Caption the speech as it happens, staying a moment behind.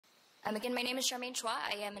Again, my name is Charmaine Chua.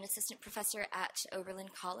 I am an assistant professor at Oberlin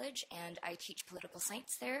College, and I teach political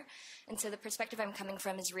science there. And so the perspective I'm coming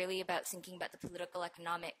from is really about thinking about the political,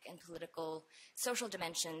 economic, and political social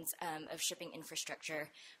dimensions of shipping infrastructure.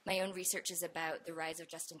 My own research is about the rise of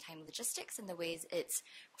just-in-time logistics and the ways it's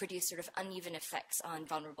produced sort of uneven effects on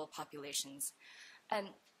vulnerable populations.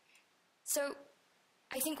 So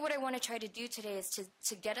I think what I want to try to do today is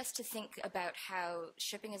to get us to think about how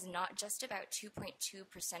shipping is not just about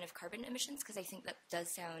 2.2% of carbon emissions, because I think that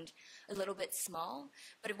does sound a little bit small.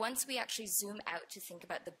 But once we actually zoom out to think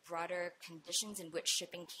about the broader conditions in which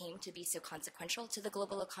shipping came to be so consequential to the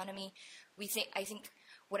global economy, I think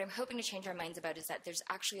what I'm hoping to change our minds about is that there's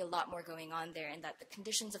actually a lot more going on there, and that the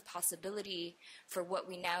conditions of possibility for what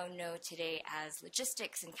we now know today as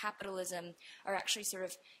logistics and capitalism are actually sort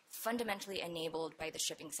of fundamentally enabled by the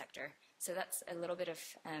shipping sector. So that's a little bit of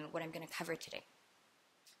what I'm going to cover today.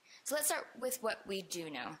 So let's start with what we do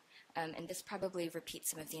know, and this probably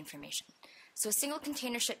repeats some of the information. So a single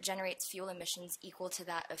container ship generates fuel emissions equal to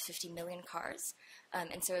that of 50 million cars.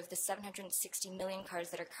 And so of the 760 million cars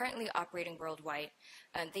that are currently operating worldwide,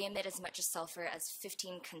 they emit as much as sulfur as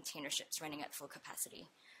 15 container ships running at full capacity.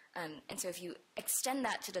 And so if you extend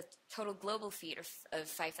that to the total global fleet of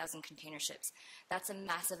 5,000 container ships, that's a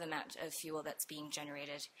massive amount of fuel that's being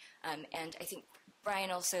generated. And I think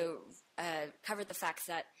Brian also covered the fact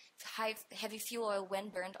that heavy fuel oil, when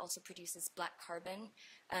burned, also produces black carbon,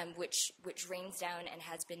 which rains down and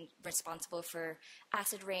has been responsible for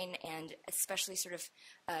acid rain and especially sort of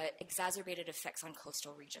exacerbated effects on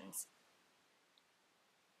coastal regions.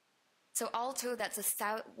 So all told, that's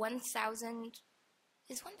 1,000...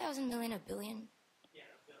 Is 1,000 million a billion? Yeah,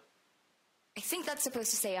 a billion. I think that's supposed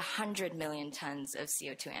to say 100 million tons of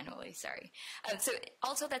CO2 annually, sorry. So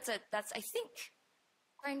also that's I think,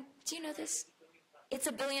 Brian, do you know this? It's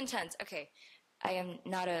a billion tons. Okay. I am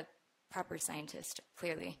not a proper scientist,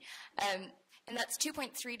 clearly. And that's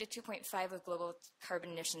 2.3 to 2.5 of global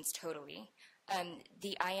carbon emissions totally.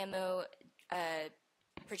 The IMO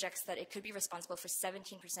projects that it could be responsible for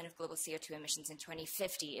 17% of global CO2 emissions in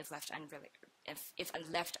 2050 if left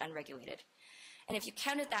unregulated. And if you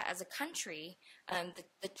counted that as a country,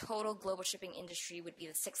 the total global shipping industry would be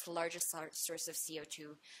the 6th largest source of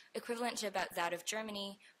CO2, equivalent to about that of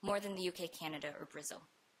Germany, more than the UK, Canada, or Brazil.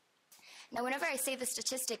 Now, whenever I say the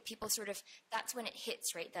statistic, people sort of, that's when it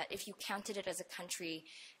hits, right, that if you counted it as a country,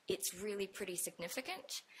 it's really pretty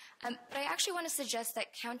significant. But I actually want to suggest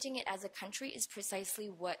that counting it as a country is precisely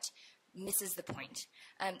what misses the point.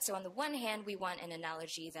 So on the one hand, we want an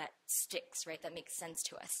analogy that sticks, right, that makes sense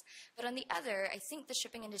to us. But on the other, I think the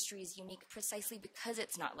shipping industry is unique precisely because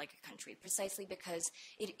it's not like a country, precisely because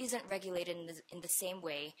it isn't regulated in the same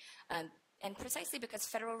way, and precisely because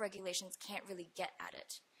federal regulations can't really get at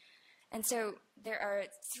it. And so there are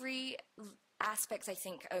three aspects, I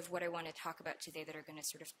think, of what I want to talk about today that are going to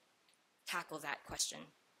sort of tackle that question.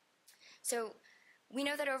 So we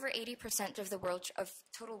know that over 80% of the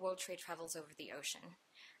total world trade travels over the ocean.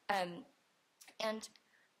 And,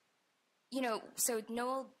 you know, so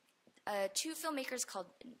two filmmakers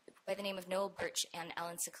by the name of Noel Birch and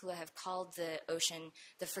Alan Sekula have called the ocean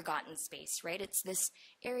the forgotten space, right? It's this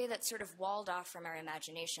area that's sort of walled off from our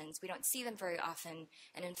imaginations. We don't see them very often.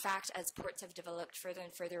 And in fact, as ports have developed further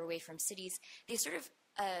and further away from cities, they sort of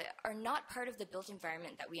are not part of the built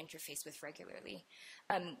environment that we interface with regularly.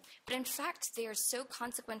 But in fact, they are so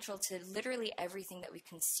consequential to literally everything that we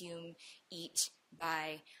consume, eat,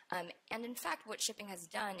 buy. And in fact, what shipping has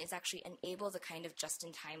done is actually enable the kind of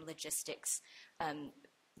just-in-time logistics,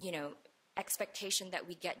 you know, expectation that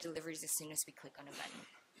we get deliveries as soon as we click on a button.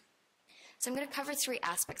 So I'm going to cover three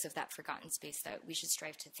aspects of that forgotten space that we should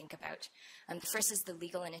strive to think about. The first is the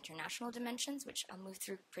legal and international dimensions, which I'll move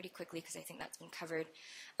through pretty quickly because I think that's been covered.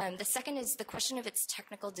 The second is the question of its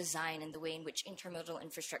technical design and the way in which intermodal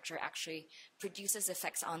infrastructure actually produces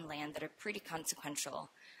effects on land that are pretty consequential.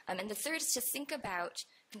 And the third is to think about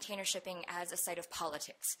container shipping as a site of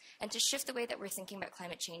politics and to shift the way that we're thinking about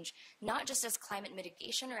climate change, not just as climate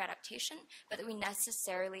mitigation or adaptation, but that we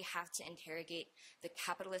necessarily have to interrogate the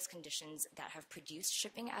capitalist conditions that have produced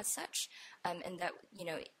shipping as such, and that, you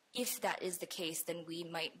know, if that is the case, then we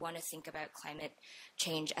might want to think about climate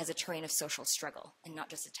change as a terrain of social struggle and not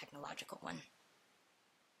just a technological one.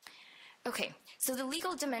 Okay, so the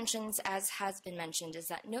legal dimensions, as has been mentioned, is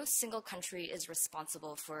that no single country is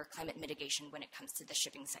responsible for climate mitigation when it comes to the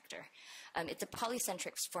shipping sector. It's a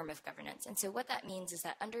polycentric form of governance. And so what that means is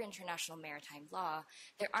that under international maritime law,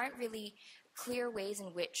 there aren't really clear ways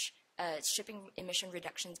in which shipping emission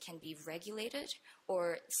reductions can be regulated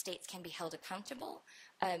or states can be held accountable.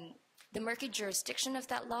 The murky jurisdiction of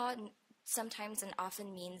that law sometimes and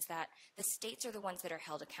often means that the states are the ones that are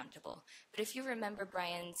held accountable. But if you remember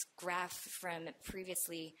Brian's graph from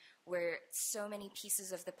previously, where so many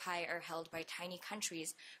pieces of the pie are held by tiny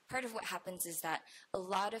countries, part of what happens is that a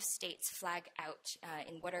lot of states flag out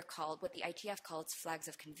in what the ITF calls flags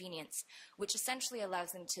of convenience, which essentially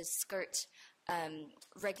allows them to skirt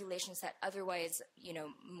regulations that otherwise,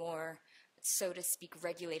 more, so to speak,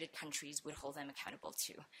 regulated countries would hold them accountable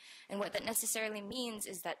to. And what that necessarily means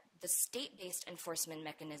is that the state-based enforcement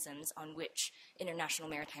mechanisms on which international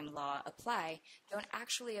maritime law apply don't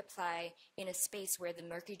actually apply in a space where the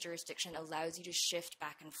murky jurisdiction allows you to shift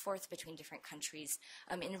back and forth between different countries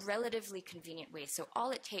in relatively convenient ways. So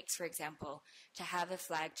all it takes, for example, to have a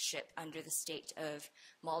flagged ship under the state of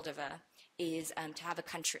Moldova is to have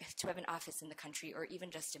an office in the country, or even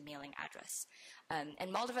just a mailing address.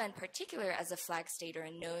 And Moldova in particular, as a flag state or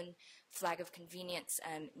a known flag of convenience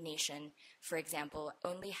nation, for example,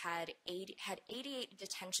 only had 88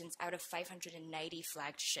 detentions out of 590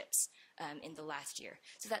 flagged ships in the last year.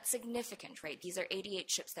 So that's significant, right? These are 88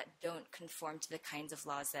 ships that don't conform to the kinds of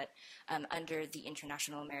laws that under the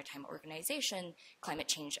International Maritime Organization, climate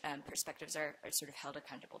change perspectives are sort of held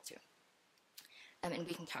accountable to. And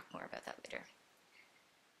we can talk more about that later.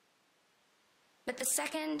 But the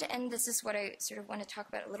second, and this is what I sort of want to talk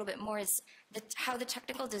about a little bit more, is how the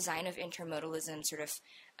technical design of intermodalism sort of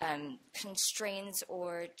constrains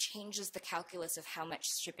or changes the calculus of how much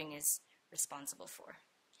shipping is responsible for.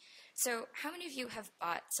 So how many of you have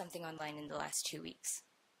bought something online in the last 2 weeks?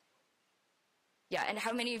 Yeah, and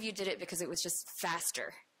how many of you did it because it was just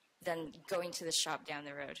faster than going to the shop down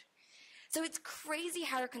the road? So it's crazy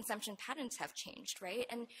how our consumption patterns have changed, right?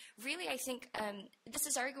 And really, I think this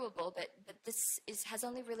is arguable, but this has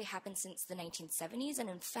only really happened since the 1970s. And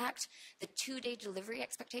in fact, the 2-day delivery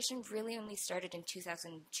expectation really only started in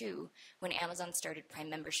 2002 when Amazon started Prime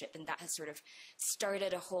membership, and that has sort of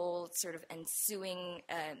started a whole sort of ensuing,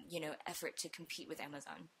 effort to compete with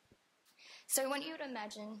Amazon. So I want you to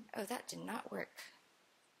imagine, oh, that did not work.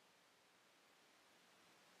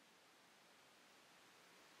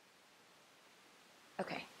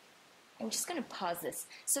 Okay, I'm just going to pause this.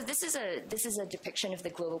 So this is a depiction of the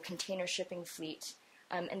global container shipping fleet,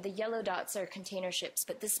 and the yellow dots are container ships.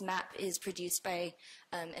 But this map is produced by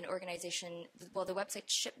an organization. Well, the website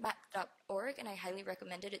shipmap.org, and I highly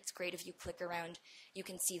recommend it. It's great if you click around. You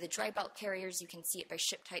can see the dry bulk carriers. You can see it by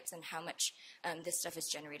ship types and how much this stuff is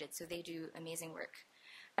generated. So they do amazing work.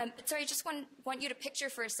 So I just want you to picture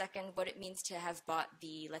for a second what it means to have bought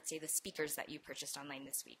let's say, the speakers that you purchased online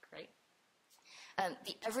this week, right?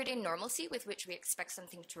 The everyday normalcy with which we expect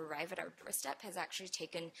something to arrive at our doorstep has actually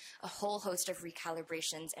taken a whole host of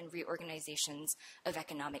recalibrations and reorganizations of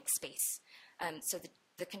economic space. So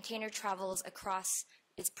the container travels across,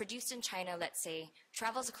 it's produced in China, let's say,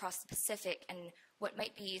 travels across the Pacific, and what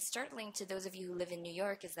might be startling to those of you who live in New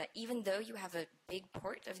York is that even though you have a big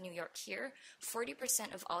port of New York here,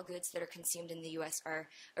 40% of all goods that are consumed in the U.S.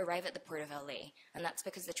 arrive at the port of L.A., and that's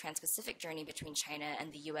because the transpacific journey between China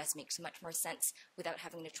and the U.S. makes much more sense without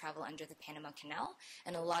having to travel under the Panama Canal,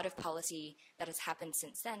 and a lot of policy that has happened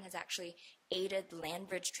since then has actually aided land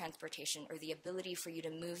bridge transportation, or the ability for you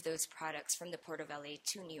to move those products from the port of LA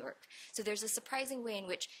to New York. So there's a surprising way in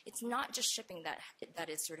which it's not just shipping that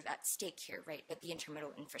is sort of at stake here, right, but the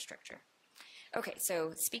intermodal infrastructure. Okay,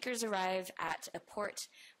 so speakers arrive at a port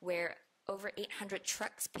where over 800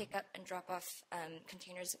 trucks pick up and drop off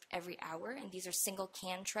containers every hour, and these are single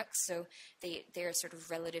can trucks, so they're sort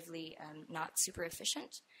of relatively not super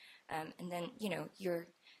efficient. And then, your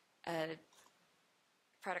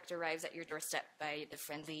product arrives at your doorstep by the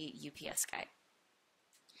friendly UPS guy.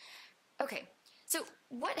 Okay, so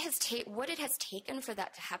what it has taken for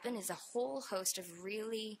that to happen is a whole host of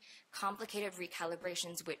really complicated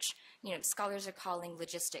recalibrations, which scholars are calling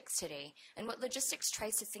logistics today. And what logistics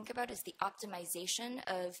tries to think about is the optimization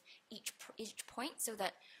of each point, so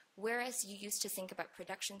that whereas you used to think about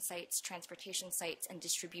production sites, transportation sites, and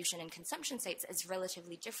distribution and consumption sites as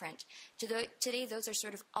relatively different, today those are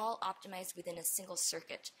sort of all optimized within a single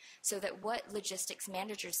circuit, so that what logistics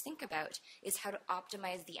managers think about is how to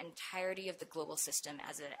optimize the entirety of the global system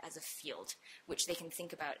as a field, which they can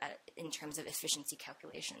think about in terms of efficiency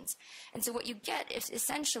calculations. And so what you get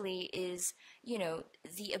essentially is,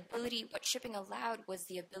 the ability, what shipping allowed was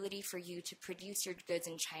the ability for you to produce your goods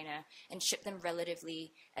in China and ship them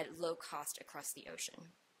relatively at low cost across the ocean.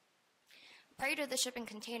 Prior to the shipping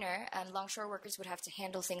container, longshore workers would have to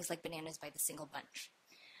handle things like bananas by the single bunch.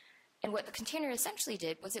 And what the container essentially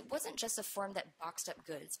did was it wasn't just a form that boxed up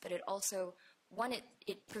goods, but it also one,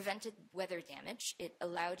 it prevented weather damage. It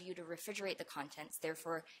allowed you to refrigerate the contents,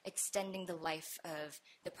 therefore extending the life of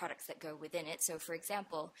the products that go within it. So, for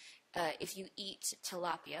example, if you eat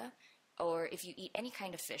tilapia, or if you eat any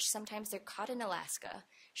kind of fish, sometimes they're caught in Alaska,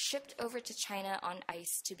 shipped over to China on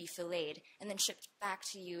ice to be filleted, and then shipped back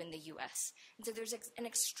to you in the US. And so there's an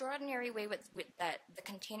extraordinary way with that the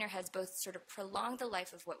container has both sort of prolonged the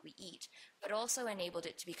life of what we eat, but also enabled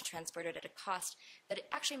it to be transported at a cost that it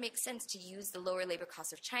actually makes sense to use the lower labor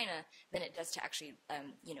cost of China than it does to actually,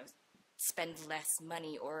 spend less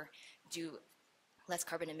money or do less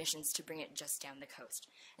carbon emissions to bring it just down the coast.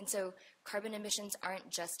 And so carbon emissions aren't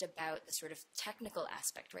just about the sort of technical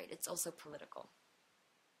aspect, right? It's also political.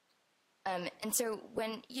 And so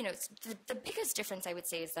when, the biggest difference I would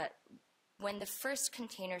say is that when the first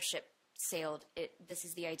container ship sailed, this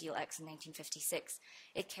is the Ideal X in 1956,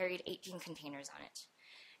 it carried 18 containers on it.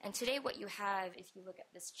 And today what you have, if you look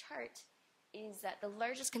at this chart, is that the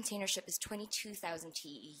largest container ship is 22,000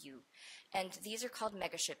 TEU. And these are called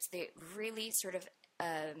megaships. They really sort of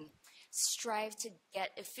strive to get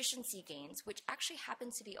efficiency gains, which actually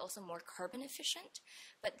happens to be also more carbon efficient.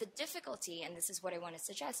 But the difficulty, and this is what I want to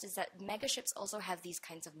suggest, is that megaships also have these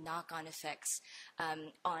kinds of knock-on effects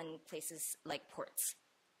on places like ports.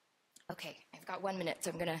 Okay, I've got 1 minute,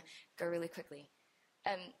 so I'm going to go really quickly.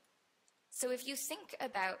 So if you think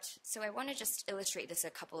about, so I want to just illustrate this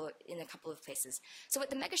in a couple of places. So what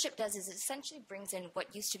the megaship does is it essentially brings in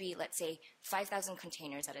what used to be, let's say, 5,000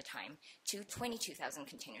 containers at a time to 22,000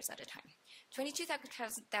 containers at a time.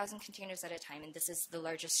 22,000 containers at a time, and this is the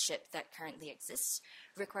largest ship that currently exists,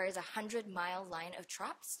 requires a 100-mile line of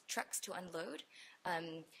trucks to unload,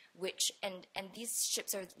 and these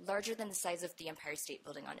ships are larger than the size of the Empire State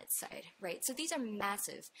Building on its side, right? So these are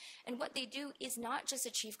massive. And what they do is not just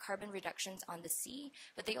achieve carbon reductions on the sea,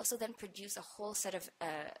 but they also then produce a whole set of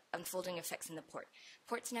unfolding effects in the port.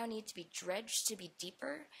 Ports now need to be dredged to be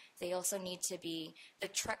deeper. They also need to be, the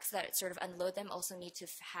trucks that sort of unload them also need to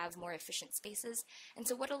have more efficient spaces. And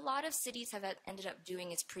so what a lot of cities have ended up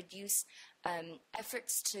doing is produce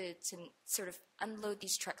efforts to sort of unload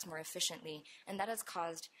these trucks more efficiently, and that has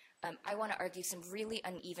caused, I want to argue, some really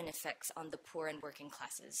uneven effects on the poor and working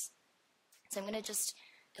classes. So I'm going to just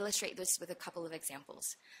illustrate this with a couple of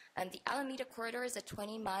examples. The Alameda Corridor is a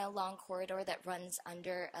 20-mile long corridor that runs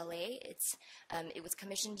under LA. It was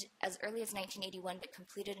commissioned as early as 1981, but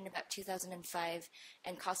completed in about 2005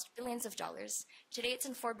 and cost billions of dollars. Today it's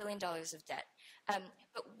in $4 billion of debt.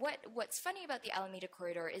 But what's funny about the Alameda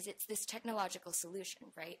Corridor is it's this technological solution,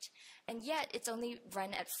 right? And yet it's only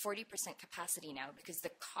run at 40% capacity now because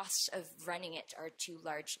the costs of running it are too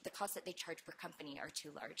large. The costs that they charge per company are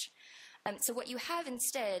too large. So what you have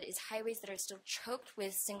instead is highways that are still choked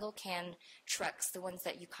with single-can trucks, the ones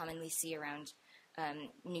that you commonly see around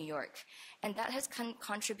New York. And that has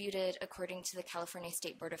contributed, according to the California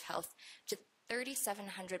State Board of Health, to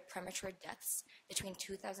 3,700 premature deaths between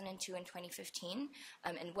 2002 and 2015,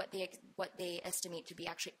 and what they estimate to be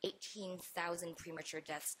actually 18,000 premature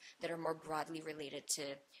deaths that are more broadly related to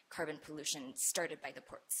carbon pollution started by the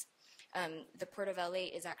ports. The Port of LA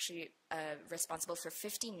is actually responsible for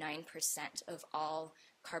 59% of all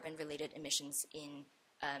carbon-related emissions in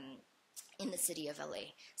the city of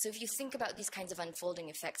LA. So if you think about these kinds of unfolding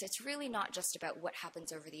effects, it's really not just about what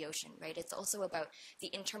happens over the ocean, right? It's also about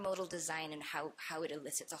the intermodal design and how it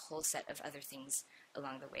elicits a whole set of other things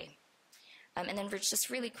along the way. And then just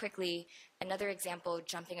really quickly, another example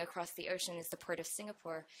jumping across the ocean is the Port of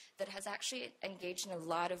Singapore that has actually engaged in a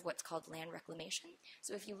lot of what's called land reclamation.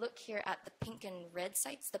 So if you look here at the pink and red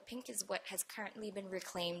sites, the pink is what has currently been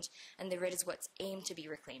reclaimed and the red is what's aimed to be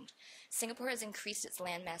reclaimed. Singapore has increased its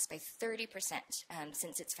land mass by 30%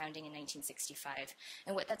 since its founding in 1965.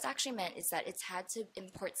 And what that's actually meant is that it's had to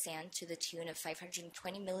import sand to the tune of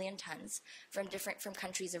 520 million tons from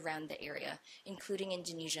countries around the area, including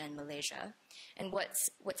Indonesia and Malaysia. And what's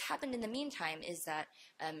happened in the meantime is that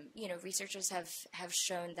researchers have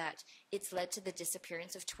shown that it's led to the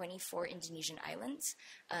disappearance of 24 Indonesian islands,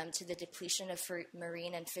 to the depletion of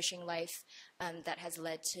marine and fishing life, that has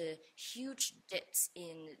led to huge dips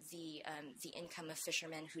in the income of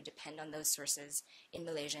fishermen who depend on those sources in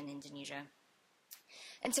Malaysia and Indonesia.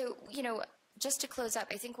 And so, just to close up,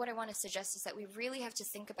 I think what I want to suggest is that we really have to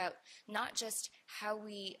think about not just how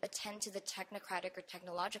we attend to the technocratic or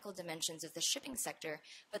technological dimensions of the shipping sector,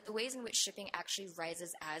 but the ways in which shipping actually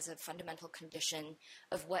rises as a fundamental condition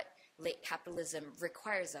of what late capitalism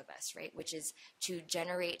requires of us, right? Which is to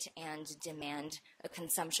generate and demand a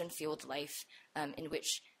consumption-fueled life in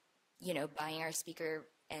which, buying our speaker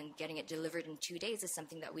and getting it delivered in 2 days is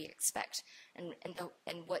something that we expect. And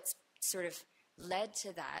what's sort of led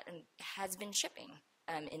to that and has been shipping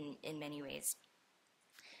in many ways.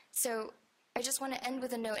 So I just want to end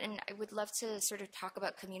with a note, and I would love to sort of talk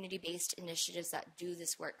about community-based initiatives that do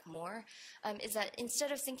this work more, is that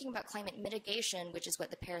instead of thinking about climate mitigation, which is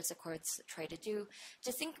what the Paris Accords try to do,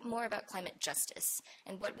 to think more about climate justice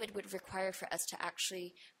and what it would require for us to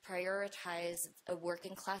actually prioritize a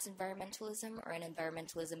working class environmentalism or an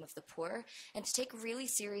environmentalism of the poor, and to take really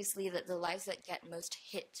seriously that the lives that get most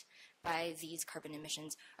hit by these carbon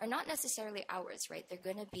emissions are not necessarily ours, right? They're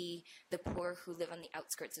going to be the poor who live on the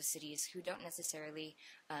outskirts of cities, who don't necessarily,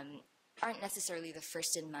 aren't necessarily the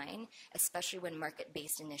first in mind, especially when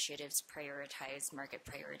market-based initiatives prioritize market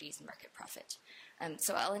priorities and market profit.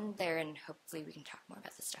 So I'll end there, and hopefully we can talk more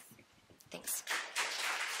about this stuff. Thanks.